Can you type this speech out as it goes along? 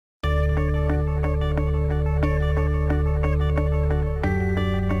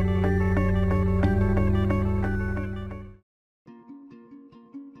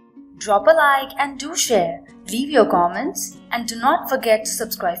Drop a like and do share. Leave your comments and do not forget to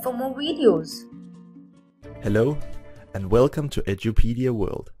subscribe for more videos. Hello and welcome to Edupedia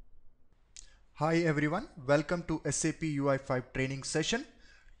World. Hi everyone, welcome to SAP UI5 training session.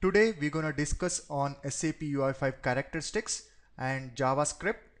 Today we're going to discuss on SAP UI5 characteristics and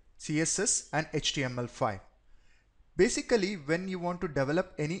JavaScript, CSS and HTML5. Basically, when you want to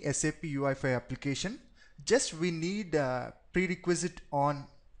develop any SAP UI5 application, just we need a prerequisite on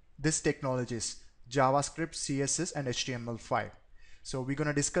these technologies, JavaScript, CSS and HTML5. So we're going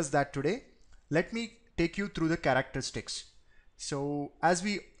to discuss that today. Let me take you through the characteristics. So as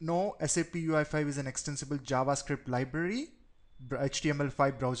we know, SAP UI5 is an extensible JavaScript library,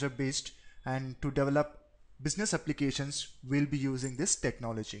 HTML5 browser based, and to develop business applications, we'll be using this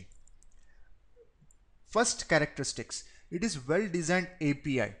technology. First characteristics, it is well designed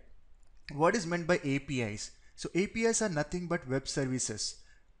API. What is meant by APIs? So APIs are nothing but web services.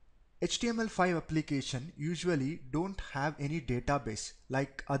 HTML5 application usually don't have any database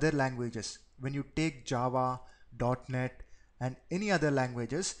like other languages. When you take Java, .NET and any other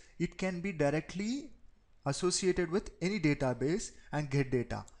languages, it can be directly associated with any database and get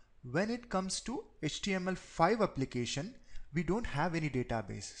data. When it comes to HTML5 application, we don't have any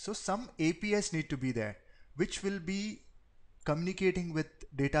database. So some APIs need to be there, which will be communicating with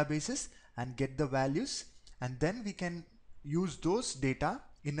databases and get the values, and then we can use those data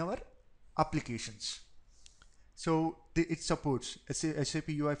in our applications. So it supports, SAP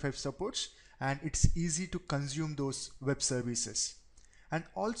UI5 supports, and it's easy to consume those web services. And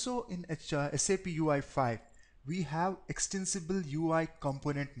also in SAP UI5, we have extensible UI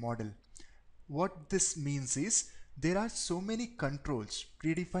component model. What this means is there are so many controls,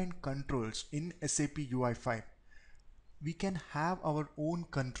 predefined controls in SAP UI5. We can have our own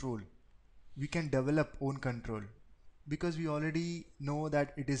control. We can develop own control because we already know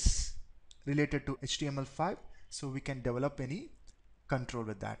that it is related to HTML5, so we can develop any control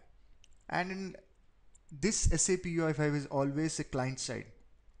with that. And in this SAP UI5 is always a client side.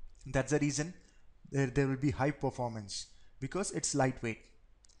 That's the reason there will be high performance because it's lightweight.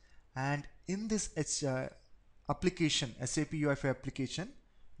 And in this application, SAP UI5 application,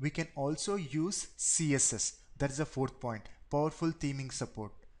 we can also use CSS. That is the fourth point, powerful theming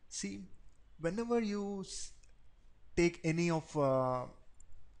support. See, whenever you take any of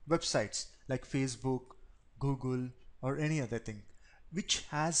websites like Facebook, Google or any other thing which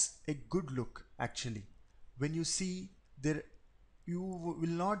has a good look, actually when you see there, you will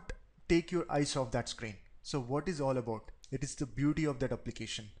not take your eyes off that screen. So what is all about? It is the beauty of that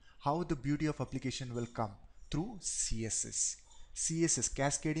application. How the beauty of application will come through CSS. CSS,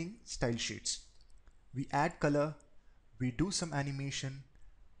 cascading style sheets. We add color, we do some animation,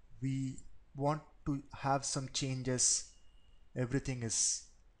 we want to have some changes, everything is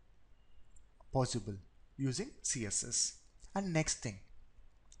possible using CSS. And next thing,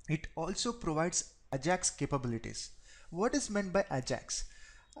 it also provides Ajax capabilities. What is meant by Ajax?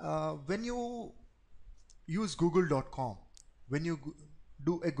 When you use google.com, when you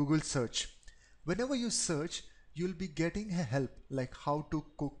do a Google search, whenever you search, you'll be getting a help like how to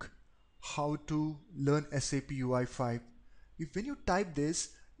cook, how to learn SAP UI5. If when you type this,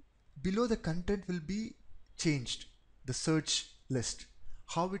 below the content will be changed, the search list.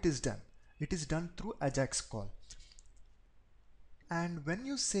 How it is done? It is done through Ajax call. And when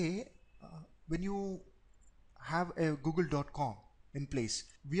you say, when you have a google.com in place,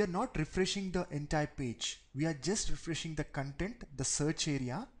 we are not refreshing the entire page. We are just refreshing the content, the search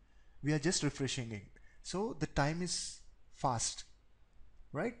area. We are just refreshing it. So the time is fast,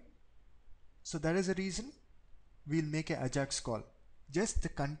 right? So that is the reason we'll make a Ajax call. Just the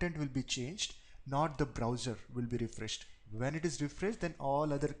content will be changed, not the browser will be refreshed. When it is refreshed, then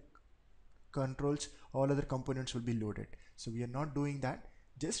all other controls, all other components will be loaded. So we are not doing that,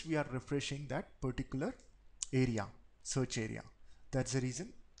 just we are refreshing that particular area, search area. That's the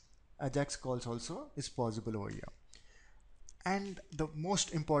reason Ajax calls also is possible over here. And the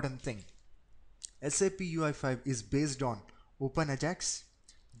most important thing, SAP UI5 is based on OpenAjax,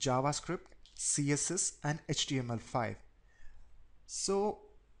 JavaScript, CSS and HTML5. So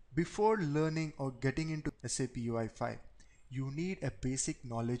before learning or getting into SAP UI5, you need a basic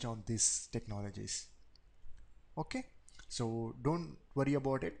knowledge on these technologies. Okay, so don't worry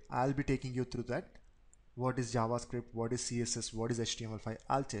about it. I'll be taking you through that. What is JavaScript, what is CSS, what is HTML5,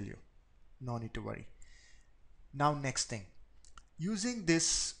 I'll tell you. No need to worry. Now next thing, using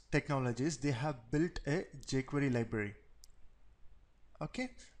these technologies, they have built a jQuery library. Okay,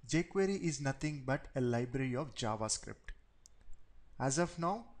 jQuery is nothing but a library of JavaScript. As of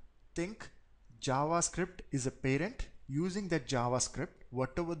now, think JavaScript is a parent. Using that JavaScript,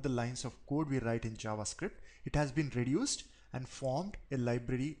 whatever the lines of code we write in JavaScript, it has been reduced and formed a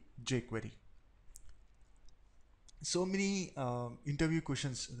library jQuery. So many interview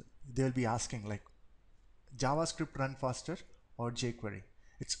questions they'll be asking, like JavaScript run faster or jQuery.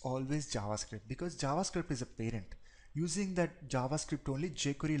 It's always JavaScript, because JavaScript is a parent. Using that JavaScript only,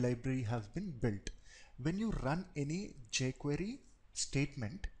 jQuery library has been built. When you run any jQuery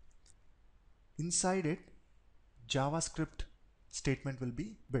statement, inside it JavaScript statement will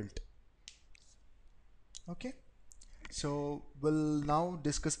be built. Okay, so we'll now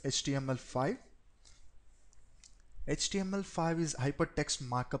discuss HTML5. HTML5 is hypertext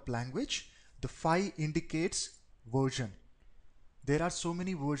markup language. The 5 indicates version. There are so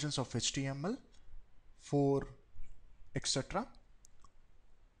many versions of HTML, 4, etc.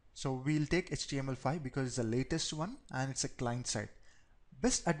 So we'll take HTML5 because it's the latest one and it's a client side.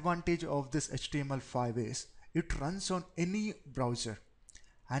 Best advantage of this HTML5 is it runs on any browser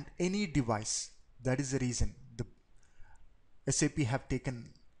and any device. That is the reason the SAP have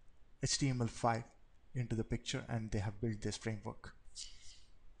taken HTML5 into the picture and they have built this framework.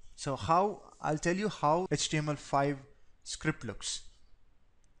 So I'll tell you how HTML5 script looks.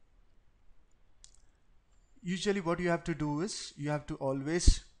 Usually what you have to do is you have to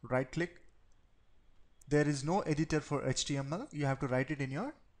always right click. There is no editor for HTML. You have to write it in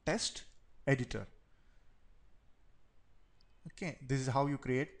your test editor. Okay, this is how you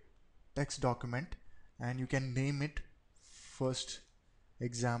create text document, and you can name it first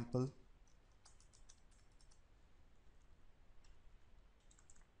example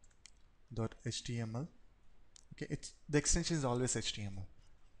 .html. Okay, it's the extension is always HTML.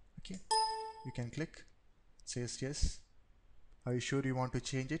 Okay, you can click, says yes. Are you sure you want to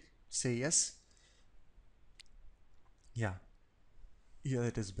change it? Say yes. Yeah, here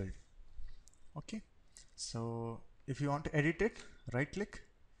it is built. Okay, so if you want to edit it, right click,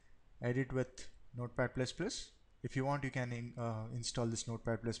 edit with Notepad++. If you want, you can install this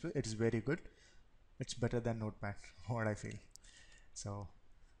Notepad++. It is very good. It's better than Notepad, what I feel. So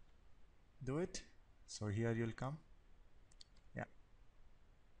do it. So here you'll come. Yeah.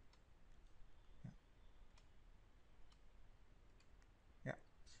 Yeah.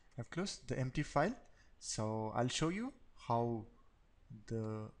 I've closed the empty file. So I'll show you how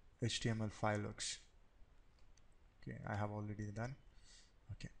the HTML file looks. Okay, I have already done.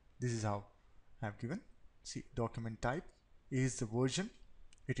 Okay, this is how I have given. See, document type is the version.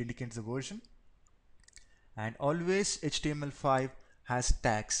 It indicates the version. And always HTML5 has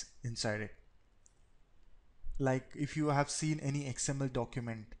tags inside it. Like if you have seen any XML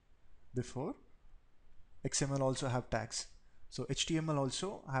document before, XML also have tags. So HTML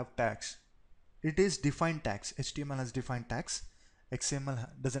also have tags. It is defined tags. HTML has defined tags. XML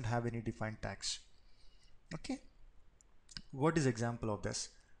doesn't have any defined tags. Okay. What is example of this?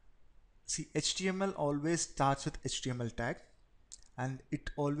 See, HTML always starts with HTML tag and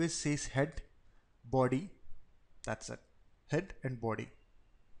it always says head, body. That's it. Head and body.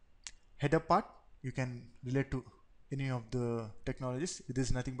 Header part, you can relate to any of the technologies. It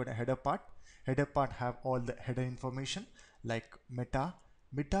is nothing but a header part. Header part have all the header information like meta.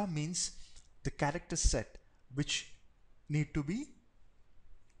 Meta means the character set which need to be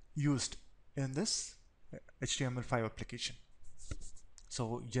used in this HTML5 application.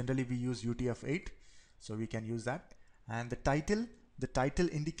 So generally we use UTF-8, so we can use that. And the title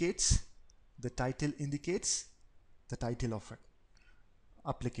indicates the title of it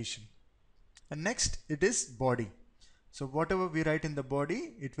application. And next it is body. So whatever we write in the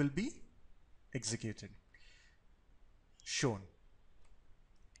body, it will be executed, shown.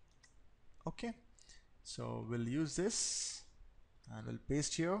 Okay, so we'll use this and we'll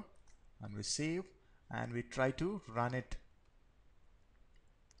paste here and we save and we try to run it.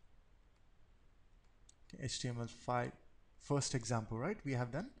 Okay, HTML5 first example, right? We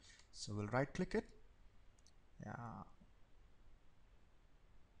have done. So we'll right click it. Yeah.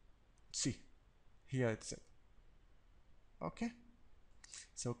 See, here it's it. Okay.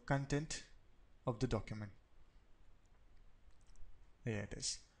 So content of the document. Here it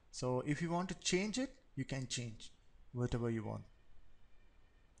is. So if you want to change it, you can change whatever you want.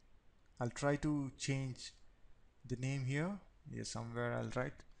 I'll try to change the name here. Here somewhere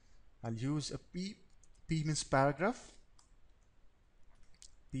I'll use a P. P means paragraph.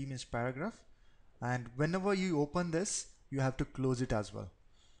 P means paragraph. And whenever you open this, you have to close it as well.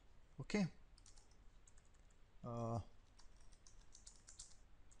 Okay.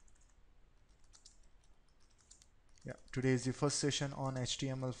 Yeah, today is the first session on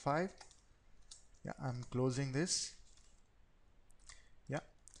HTML5. Yeah, I'm closing this. Yeah,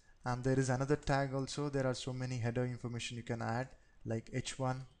 and there is another tag also. There are so many header information you can add. like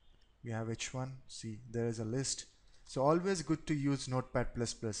H1. We have H1. See, there is a list. So always good to use Notepad++.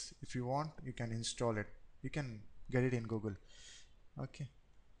 If you want, you can install it. You can get it in Google. Okay.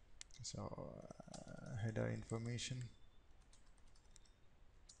 So header information.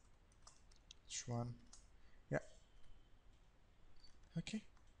 H1. Yeah. Okay.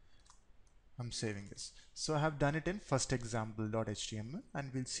 I'm saving this. So I have done it in first example.html,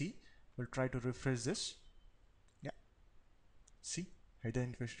 and we'll see. We'll try to refresh this. Yeah. See, header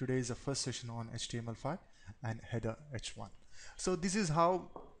information. Today is the first session on HTML5 and header H1. So this is how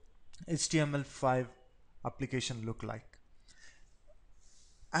HTML5 application look like.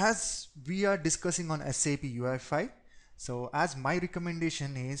 As we are discussing on SAPUI5, so as my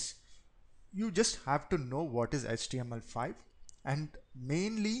recommendation is, you just have to know what is HTML5 and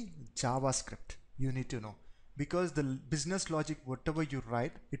mainly JavaScript you need to know, because the business logic, whatever you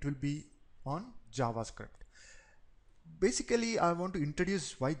write, it will be on JavaScript. Basically, I want to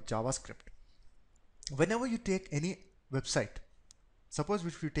introduce why JavaScript. Whenever you take any website, suppose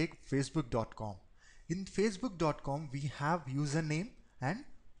if you take facebook.com, in facebook.com we have username and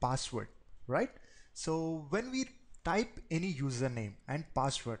password, right? So when we type any username and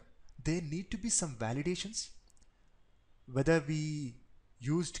password, there need to be some validations whether we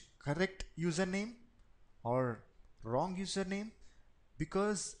used correct username or wrong username,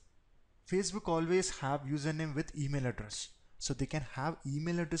 because Facebook always have username with email address, so they can have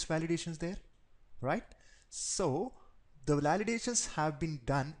email address validations there, right? So the validations have been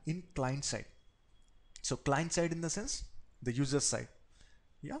done in client side. So client side in the sense the user side.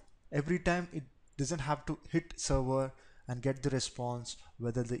 Yeah, every time it doesn't have to hit server and get the response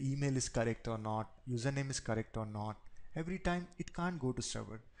whether the email is correct or not, username is correct or not. Every time it can't go to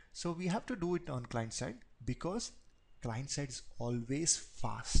server, so we have to do it on client side, because client side is always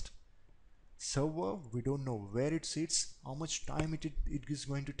fast. Server, we don't know where it sits, how much time it is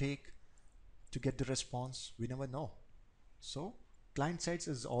going to take to get the response, we never know. So client side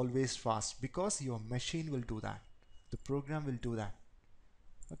is always fast because your machine will do that, the program will do that.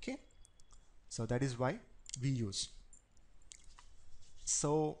 Okay, so that is why we use.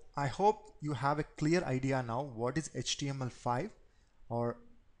 So I hope you have a clear idea now what is HTML5 or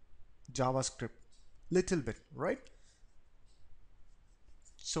JavaScript, little bit, right?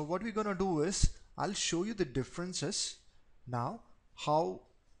 So what we're gonna do is I'll show you the differences now, how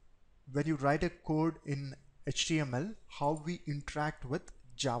when you write a code in HTML, how we interact with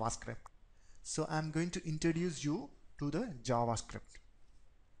JavaScript. So I'm going to introduce you to the JavaScript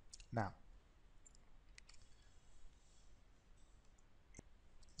now.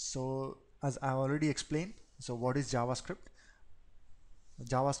 So as I already explained, so what is JavaScript?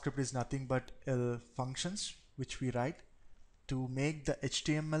 JavaScript is nothing but functions which we write to make the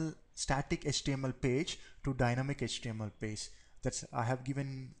HTML static HTML page to dynamic HTML page. That's, I have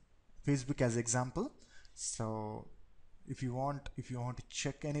given Facebook as example. So if you want to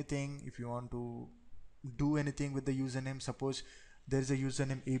check anything, if you want to do anything with the username, suppose there is a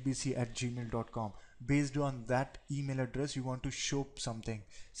username abc@gmail.com, based on that email address you want to show something.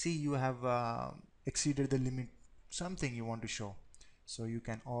 See, you have exceeded the limit, something you want to show, so you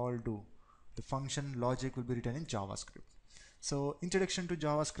can all do. The function logic will be written in JavaScript. So introduction to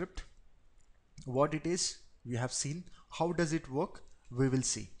JavaScript, what it is we have seen. How does it work, we will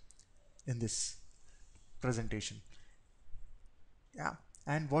see in this presentation. Yeah,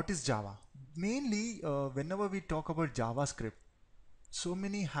 and what is Java? Mainly whenever we talk about JavaScript, so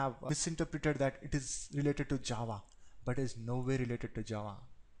many have misinterpreted that it is related to Java, but is nowhere related to Java.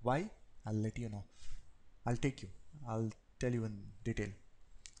 Why? I'll let you know. I'll tell you in detail.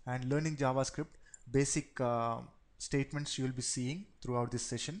 And learning JavaScript, basic statements you will be seeing throughout this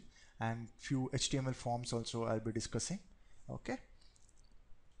session, and few HTML forms also I'll be discussing. Okay.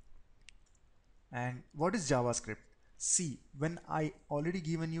 And what is JavaScript? See, when I already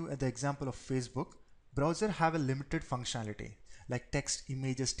given you the example of Facebook, browser have a limited functionality like text,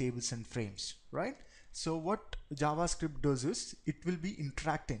 images, tables and frames, right? So what JavaScript does is it will be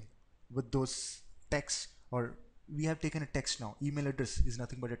interacting with those text, or we have taken a text now. Email address is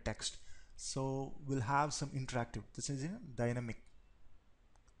nothing but a text. So we'll have some interactive, this is dynamic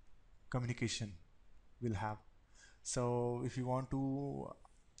communication we'll have. So if you want to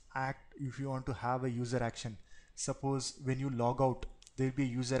if you want to have a user action, suppose when you log out there'll be a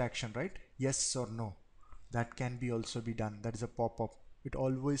user action, right? Yes or no, that can be also be done. That is a pop-up. It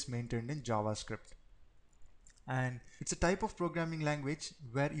always maintained in JavaScript, and it's a type of programming language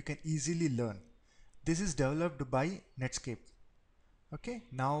where you can easily learn. This is developed by Netscape. Okay,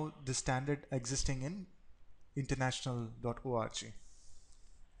 now the standard existing in international.org.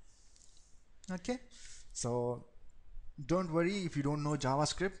 Okay, so Don't worry if you don't know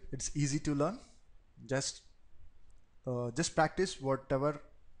JavaScript, it's easy to learn. Just practice whatever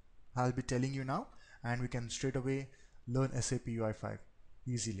I'll be telling you now, and we can straight away learn SAPUI5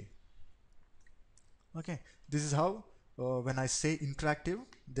 easily. Okay, this is how when I say interactive,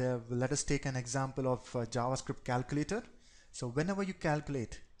 let us take an example of JavaScript calculator. So whenever you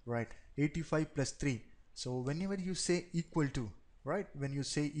calculate, right, 85 plus 3, so whenever you say equal to, right, when you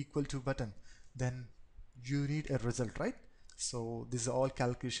say equal to button, then you need a result, right? So this all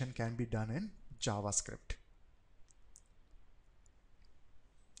calculation can be done in JavaScript.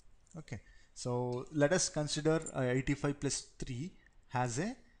 Okay, so let us consider 85 plus 3 has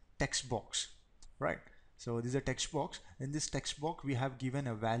a text box, right? So this is a text box. In this text box we have given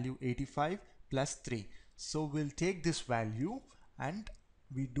a value 85 plus 3. So we'll take this value and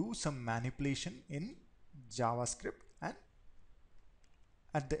we do some manipulation in JavaScript, and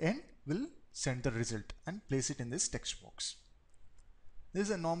at the end we'll send the result and place it in this text box. This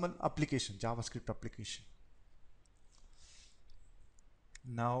is a normal application, JavaScript application.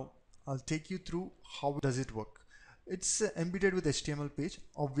 Now I'll take you through how does it work. It's embedded with HTML page.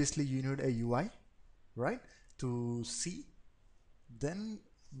 Obviously you need a UI, right, to see. Then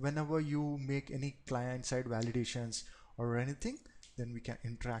whenever you make any client-side validations or anything, then we can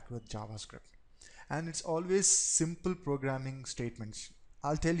interact with JavaScript. And it's always simple programming statements.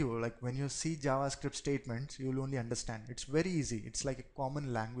 I'll tell you, like when you see JavaScript statements, you'll only understand. It's very easy. It's like a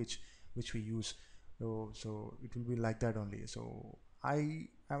common language which we use. So it will be like that only. So I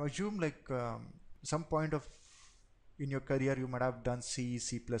assume like some point of in your career you might have done C,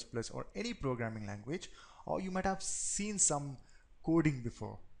 C++ or any programming language, or you might have seen some coding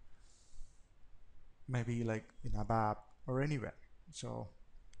before, maybe like in ABAP or anywhere. So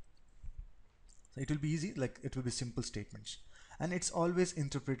it will be easy, like it will be simple statements, and it's always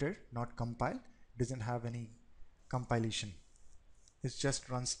interpreted, not compiled. It doesn't have any compilation. It just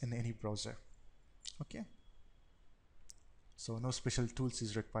runs in any browser. Okay, so no special tools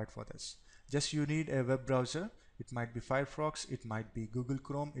is required for this. Just you need a web browser. It might be Firefox, it might be Google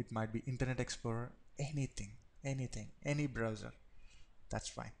Chrome, it might be Internet Explorer, anything, any browser, that's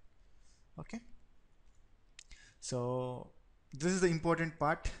fine. Okay, so this is the important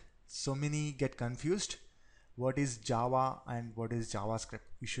part. So many get confused. What is Java and what is JavaScript?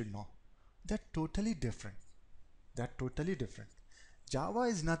 You should know. They're totally different. They're totally different. Java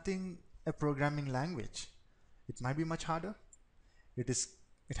is nothing a programming language. It might be much harder.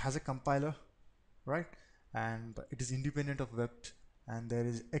 It has a compiler, right? And it is independent of web, and there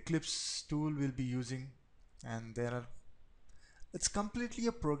is Eclipse tool we'll be using, and it's completely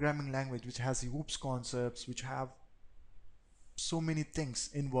a programming language which has oops concepts, which have so many things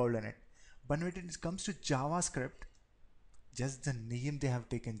involved in it. But when it comes to JavaScript, just the name they have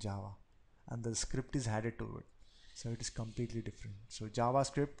taken Java and the script is added to it, so it is completely different. So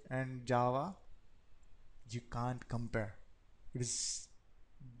JavaScript and Java, you can't compare. It is,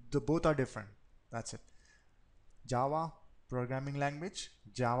 the both are different. That's it. Java, programming language.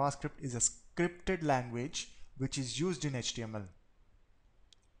 JavaScript is a scripted language which is used in HTML,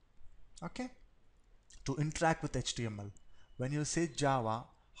 okay, to interact with HTML. When you say Java,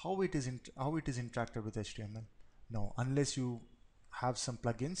 how it is interacted with HTML? No, unless you have some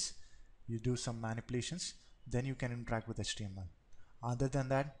plugins, you do some manipulations, then you can interact with HTML. Other than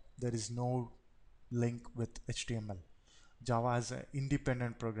that, there is no link with HTML. Java is an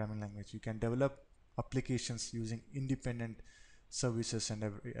independent programming language. You can develop applications using independent services and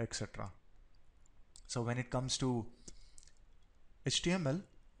etc. So when it comes to HTML,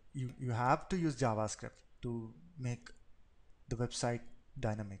 you have to use JavaScript to make the website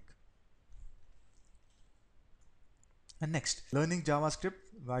dynamic. And next, learning JavaScript,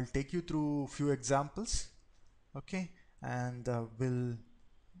 I'll take you through few examples, okay, and we'll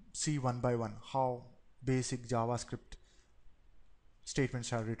see one by one how basic JavaScript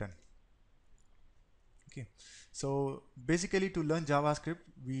statements are written. Okay, so basically to learn JavaScript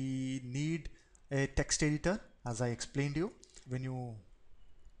we need a text editor, as I explained you. When you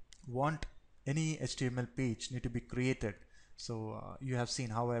want any HTML page need to be created, so you have seen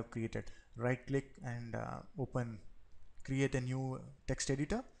how I have created. Right click and open, create a new text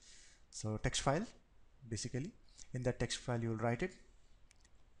editor. So text file, basically in that text file you'll write it,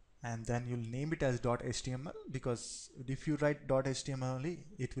 and then you'll name it as .html, because if you write .html only,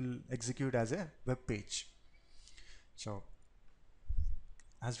 it will execute as a web page. So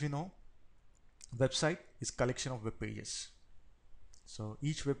as we know, website is collection of web pages. So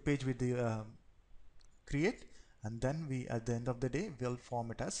each web page with the create, and then we at the end of the day will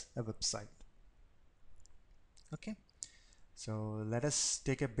form it as a website. Okay, So let us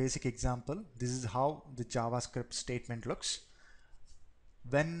take a basic example. This is how the JavaScript statement looks.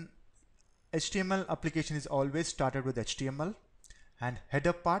 When HTML application is always started with HTML, and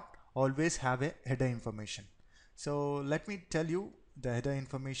header part always have a header information. So let me tell you the header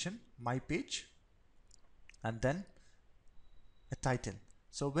information, my page, and then a title.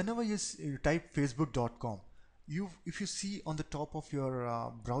 So whenever you type facebook.com, if you see on the top of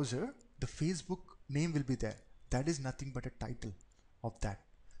your browser, the Facebook name will be there. That is nothing but a title of that.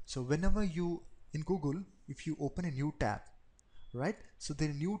 So whenever you in Google, if you open a new tab, right, so the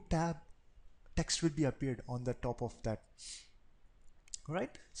new tab text will be appeared on the top of that,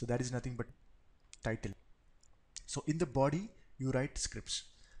 right? So that is nothing but title. So in the body you write scripts.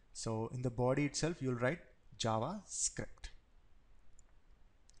 So in the body itself you'll write JavaScript.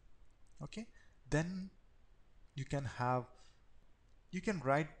 Okay, then you can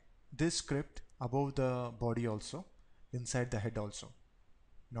write this script above the body also, inside the head also,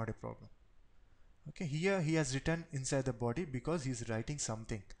 not a problem. Okay, here he has written inside the body because he's writing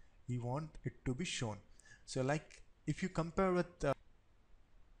something, he want it to be shown. So like if you compare with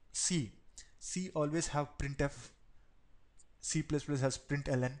C always have printf, C++ has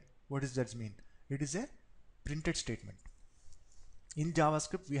println. What does that mean? It is a printed statement. In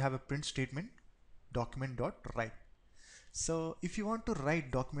JavaScript we have a print statement, document.write. So if you want to write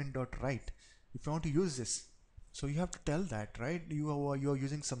document.write, if you want to use this, so you have to tell that, right? You are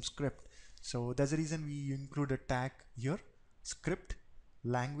using some script. So that's the reason we include a tag here, script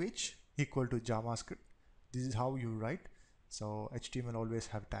language equal to JavaScript. This is how you write. So HTML always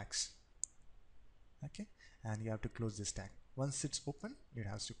have tags. Okay, and you have to close this tag. Once it's open, it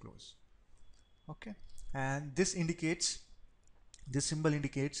has to close. Okay, and this symbol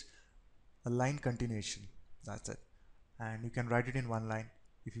indicates a line continuation. That's it. And you can write it in one line.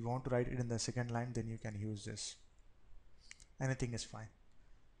 If you want to write it in the second line, then you can use this. Anything is fine.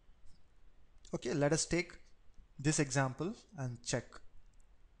 Okay, let us take this example and check.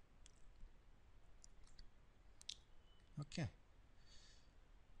 Okay.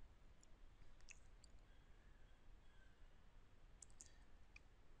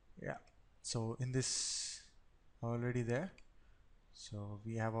 Yeah. So in this already there. So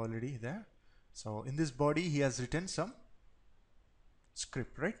we have already there. So in this body he has written some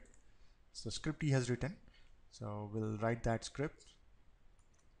script, right? So script he has written. So we'll write that script.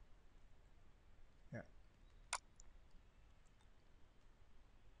 Yeah.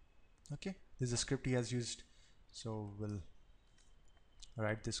 Okay, this is a script he has used. So we'll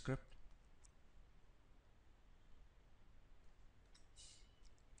write the script.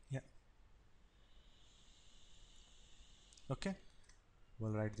 Yeah. Okay,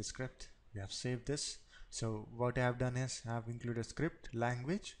 we'll write the script. We have saved this. So what I have done is I have included script,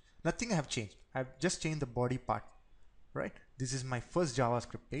 language, nothing I have changed. I have just changed the body part, right? This is my first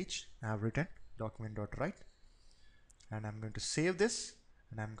JavaScript page. I have written document.write, and I'm going to save this,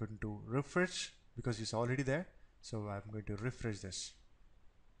 and I'm going to refresh because it's already there. So I'm going to refresh this.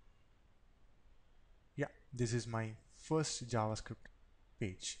 Yeah, this is my first JavaScript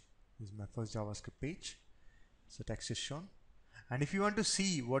page. This is my first JavaScript page. So text is shown. And if you want to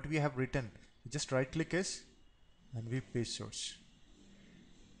see what we have written, just right click this and we page source.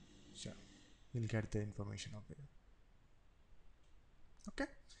 So you'll get the information of it. Okay.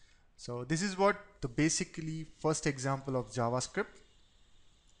 So this is what the basically first example of JavaScript.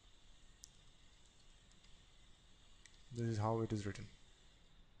 This is how it is written.